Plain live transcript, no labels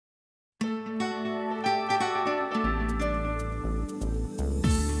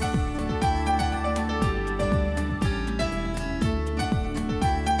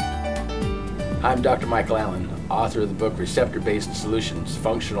I'm Dr. Michael Allen, author of the book Receptor-Based Solutions,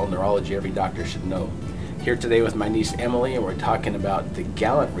 Functional Neurology Every Doctor Should Know. Here today with my niece Emily, and we're talking about the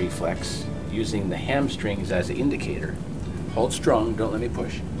Galant reflex using the hamstrings as an indicator. Hold strong, don't let me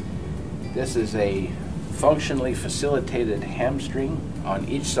push. This is a functionally facilitated hamstring on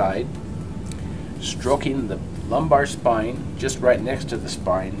each side, stroking the lumbar spine just right next to the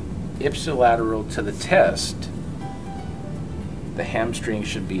spine, ipsilateral to the chest. The hamstring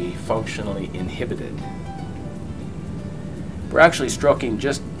should be functionally inhibited. We're actually stroking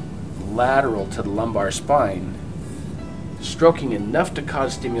just lateral to the lumbar spine, stroking enough to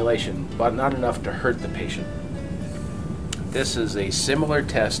cause stimulation, but not enough to hurt the patient. This is a similar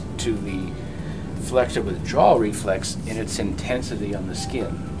test to the flexor withdrawal reflex in its intensity on the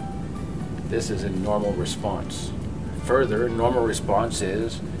skin. This is a normal response. Further, normal response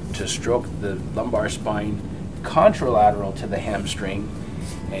is to stroke the lumbar spine contralateral to the hamstring,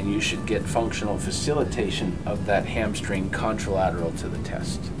 and you should get functional facilitation of that hamstring contralateral to the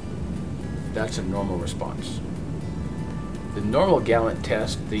chest. That's a normal response. The normal Galant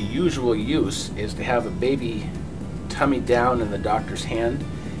test, the usual use is to have a baby tummy down in the doctor's hand,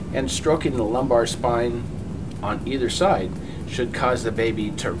 and stroking the lumbar spine on either side should cause the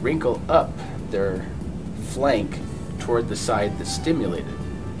baby to wrinkle up their flank toward the side that's stimulated.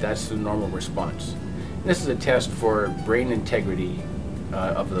 That's the normal response. This is a test for brain integrity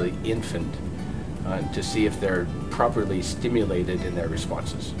of the infant to see if they're properly stimulated in their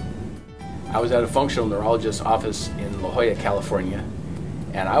responses. I was at a functional neurologist's office in La Jolla, California,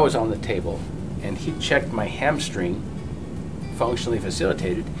 and I was on the table, and he checked my hamstring, functionally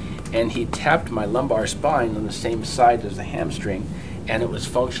facilitated, and he tapped my lumbar spine on the same side as the hamstring, and it was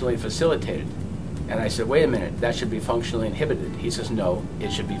functionally facilitated. And I said, wait a minute, that should be functionally inhibited. He says, no,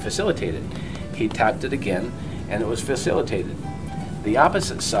 it should be facilitated. He tapped it again, and it was facilitated. The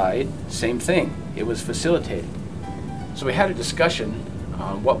opposite side, same thing, it was facilitated. So we had a discussion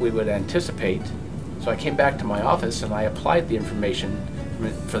on what we would anticipate. So I came back to my office and I applied the information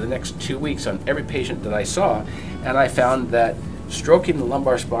for the next 2 weeks on every patient that I saw, and I found that stroking the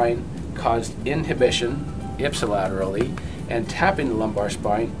lumbar spine caused inhibition ipsilaterally, and tapping the lumbar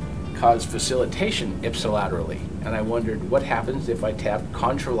spine caused facilitation ipsilaterally. And I wondered what happens if I tap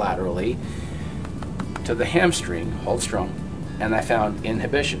contralaterally to the hamstring, hold strong, and I found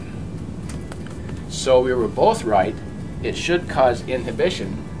inhibition. So we were both right. It should cause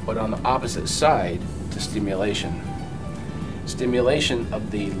inhibition, but on the opposite side to stimulation. Stimulation of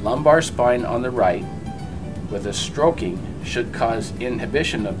the lumbar spine on the right with a stroking should cause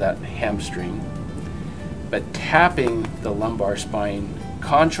inhibition of that hamstring, but tapping the lumbar spine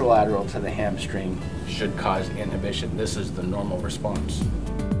contralateral to the hamstring should cause inhibition. This is the normal response.